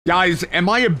Guys, am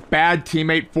I a bad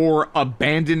teammate for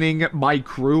abandoning my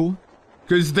crew?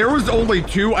 Because there was only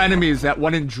 2 enemies that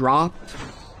went and dropped.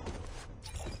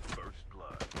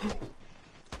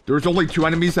 There was only 2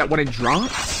 enemies that went and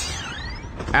dropped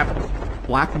at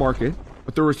Black Market.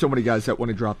 But there were so many guys that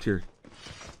went and dropped here.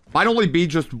 Might only be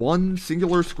just one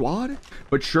singular squad.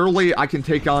 But surely I can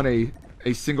take on a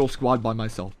single squad by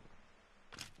myself.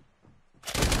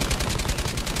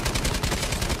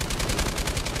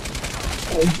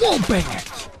 Oh, wall bang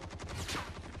it!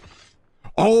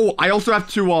 Oh, I also have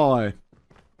to,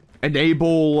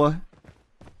 enable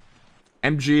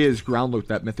MG as ground loot,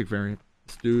 that mythic variant.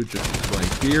 This dude just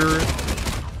right here.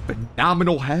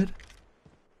 Phenomenal head.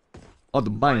 Oh, the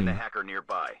mine. Hacker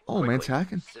nearby. Oh, man's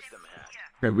hacking.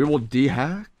 Okay, we will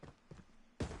de-hack.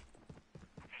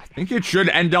 I think it should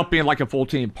end up being like a full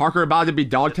team. Parker about to be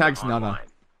dog tags? No.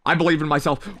 I believe in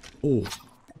myself. Oh.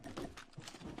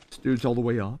 This dude's all the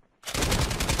way up.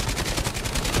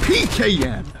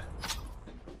 PKM.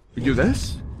 We do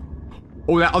this?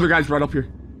 Oh, that other guy's right up here.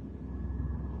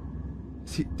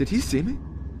 Did he see me?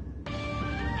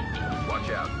 Watch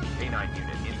out. K9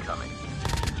 unit incoming.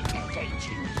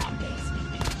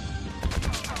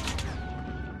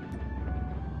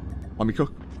 Let me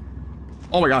cook.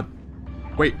 Oh my god.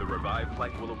 Wait. The revived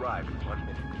flight will arrive in 1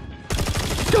 minute.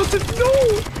 Doesn't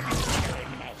know.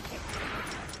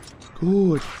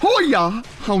 Good. Oh yeah.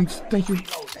 Hounds, thank you.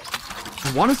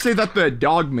 I want to say that the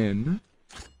dogman.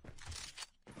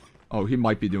 Oh, he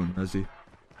might be doing Resi.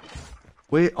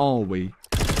 Wait, oh wait.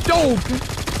 Dog!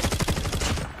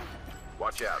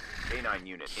 Watch out. K9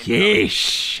 unit.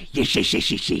 Yeesh.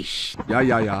 Yeesh.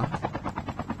 Yeah.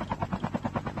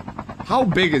 How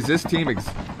big is this team? Oh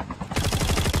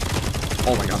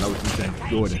my god, that was insane.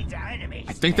 Good.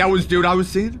 I think that was dude I was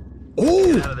seeing.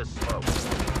 Oh!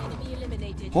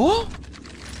 Huh?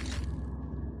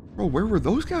 Bro, where were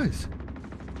those guys?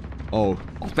 Oh,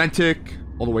 authentic.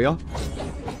 All the way up.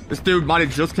 This dude might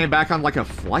have just came back on like a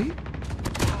flight.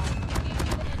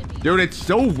 Dude, it's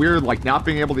so weird like not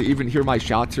being able to even hear my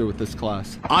shots here with this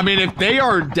class. I mean, if they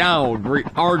are down, we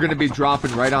are going to be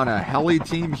dropping right on a heli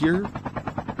team here.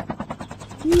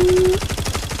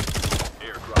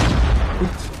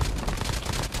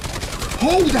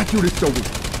 Oh, that dude is so weak.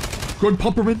 Good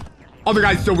Pumperman. Other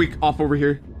guy's so weak. Off over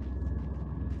here.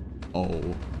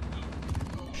 Oh.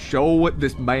 Show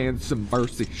this man some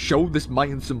mercy. Show this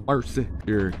man some mercy.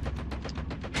 Here.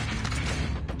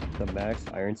 The max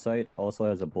iron sight also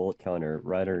has a bullet counter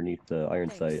right underneath the iron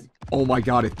sight. Oh my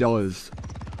god, it does.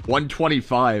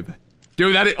 125.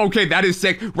 Dude, that is, okay, that is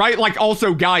sick. Right, like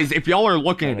also, guys, if y'all are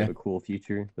looking. Have a cool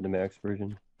feature for the max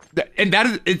version. And that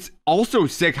is, it's also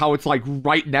sick how it's like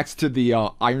right next to the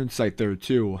iron sight there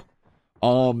too.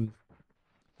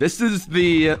 This is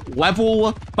the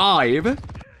level 5.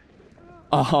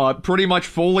 Pretty much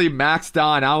fully maxed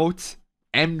on out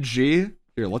MG.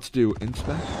 Here, let's do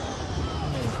inspect.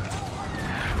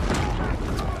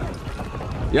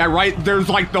 Yeah, right, there's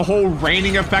like the whole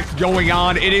raining effect going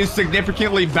on. It is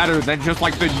significantly better than just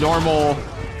like the normal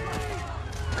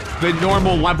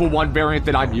level 1 variant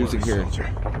that I'm using here.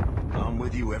 I'm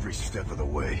with you every step of the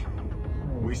way.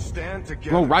 We stand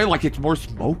together. Bro, right, like it's more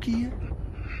smoky?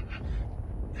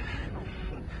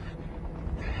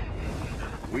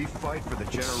 We fight for the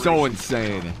generation. So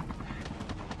insane.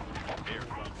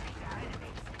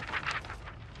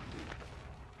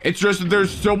 It's just,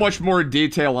 there's so much more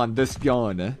detail on this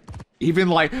gun. Even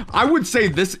like, I would say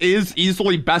this is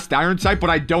easily best iron sight, but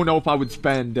I don't know if I would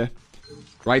spend,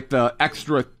 right, the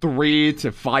extra $300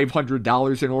 to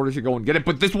 $500 in order to go and get it.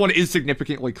 But this one is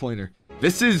significantly cleaner.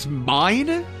 This is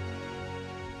mine,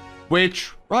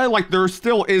 which, right, like there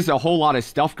still is a whole lot of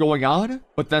stuff going on,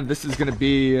 but then this is going to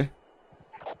be,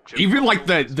 even like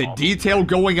the detail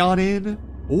going on in.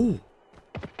 Oh,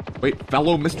 wait,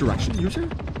 fellow misdirection user?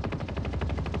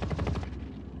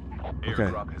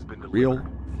 Okay, real.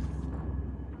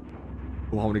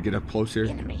 Oh, I want to get up close here.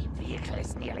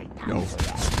 No.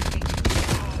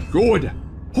 Good.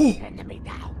 Oh.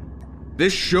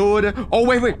 This should. Oh,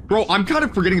 wait. Bro, I'm kind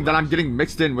of forgetting that I'm getting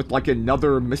mixed in with like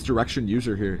another misdirection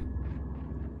user here.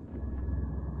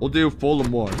 We'll do full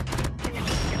and more.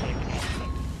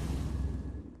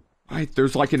 Right,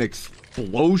 there's like an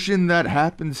explosion that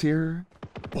happens here.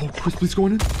 Oh, Chris, please go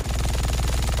in.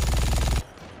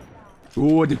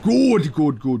 Good.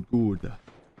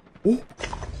 Oh,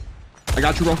 I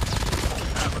got you, bro.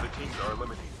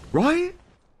 Right?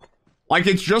 Like,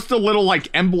 it's just a little, like,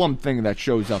 emblem thing that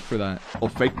shows up for that. Oh,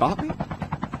 fake bot me?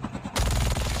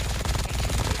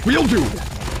 Real dude.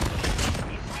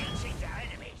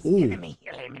 Oh.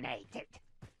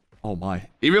 Oh my.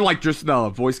 Even like just the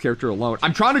voice character alone.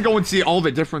 I'm trying to go and see all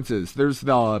the differences. There's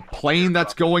the plane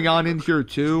that's going on in here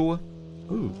too.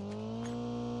 Ooh.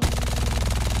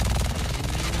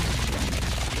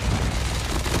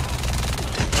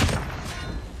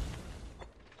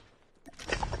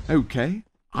 Okay.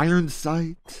 Iron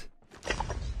sight.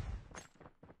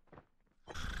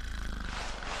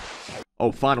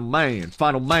 Oh, final man.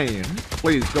 Final man.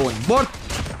 Please go in. What?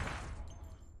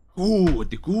 Oh,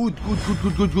 good.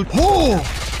 Oh!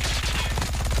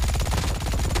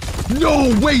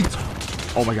 No, wait!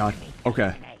 Oh my god.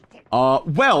 Okay.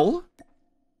 Well.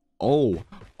 Oh.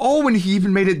 Oh, and he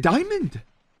even made it diamond.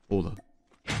 Hold up.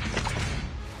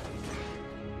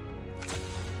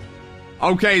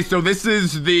 Okay, so this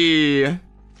is the...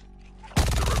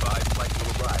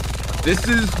 This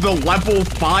is the level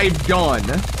 5 gun.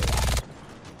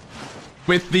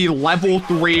 With the level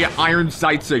 3 iron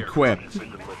sights equipped.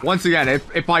 Once again,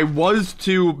 if I was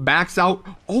to max out...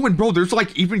 Oh, and bro, there's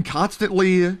like even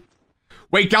constantly...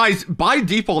 Wait, guys, by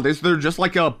default, is there just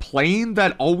like a plane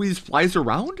that always flies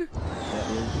around?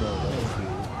 That is the level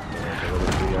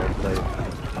 3 iron sight.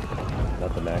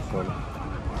 Not the max one.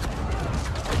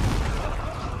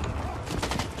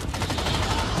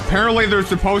 Apparently, there's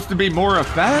supposed to be more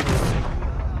effects.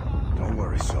 Don't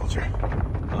worry, soldier.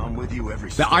 I'm with you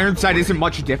every step The iron of the sight way. isn't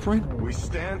much different. We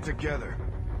stand together.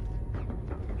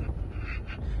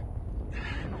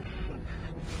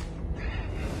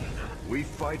 We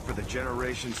fight for the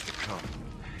generations to come.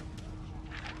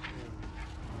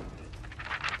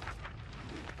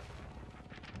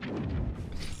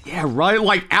 Yeah, right?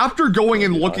 Like, after going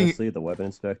and looking... Honestly, the weapon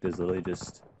inspect is literally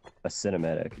just a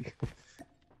cinematic.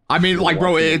 I mean, like,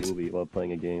 bro, Watching a it's... movie while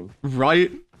playing a game.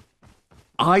 Right?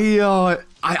 I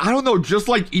don't know, just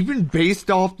like, even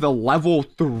based off the level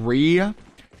 3...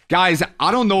 Guys,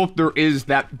 I don't know if there is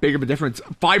that big of a difference.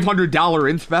 $500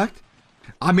 inspect?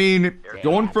 I mean,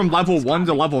 going from level 1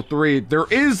 to level 3, there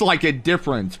is, like, a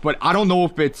difference, but I don't know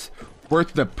if it's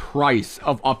worth the price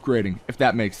of upgrading, if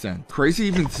that makes sense. Crazy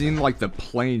even seeing, like, the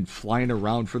plane flying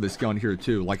around for this gun here,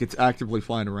 too. Like, it's actively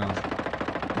flying around.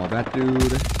 Oh, that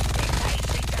dude.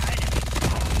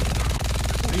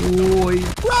 Boy.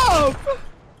 Oh.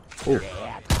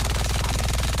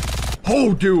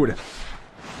 Oh, dude.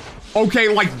 Okay,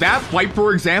 like, that fight,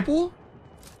 for example,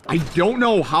 I don't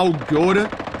know how good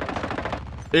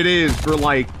it is for,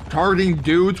 like, targeting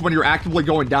dudes when you're actively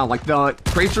going down. Like, the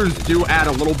tracers do add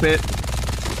a little bit.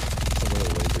 A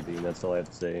little laser beam, that's all I have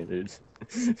to say, dude.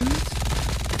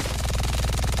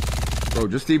 Bro,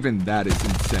 just even that is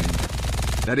insane.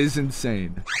 That is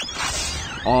insane.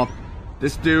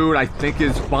 This dude, I think,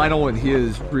 is final, and he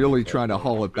is really trying to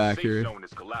haul it back here.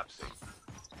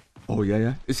 Oh,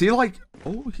 yeah. Is he, like...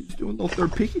 Oh, he's doing a little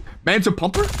third peeky. Man's a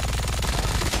pumper?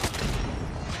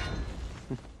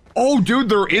 Oh, dude,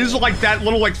 there is, like, that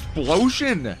little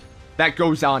explosion that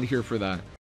goes on here for that.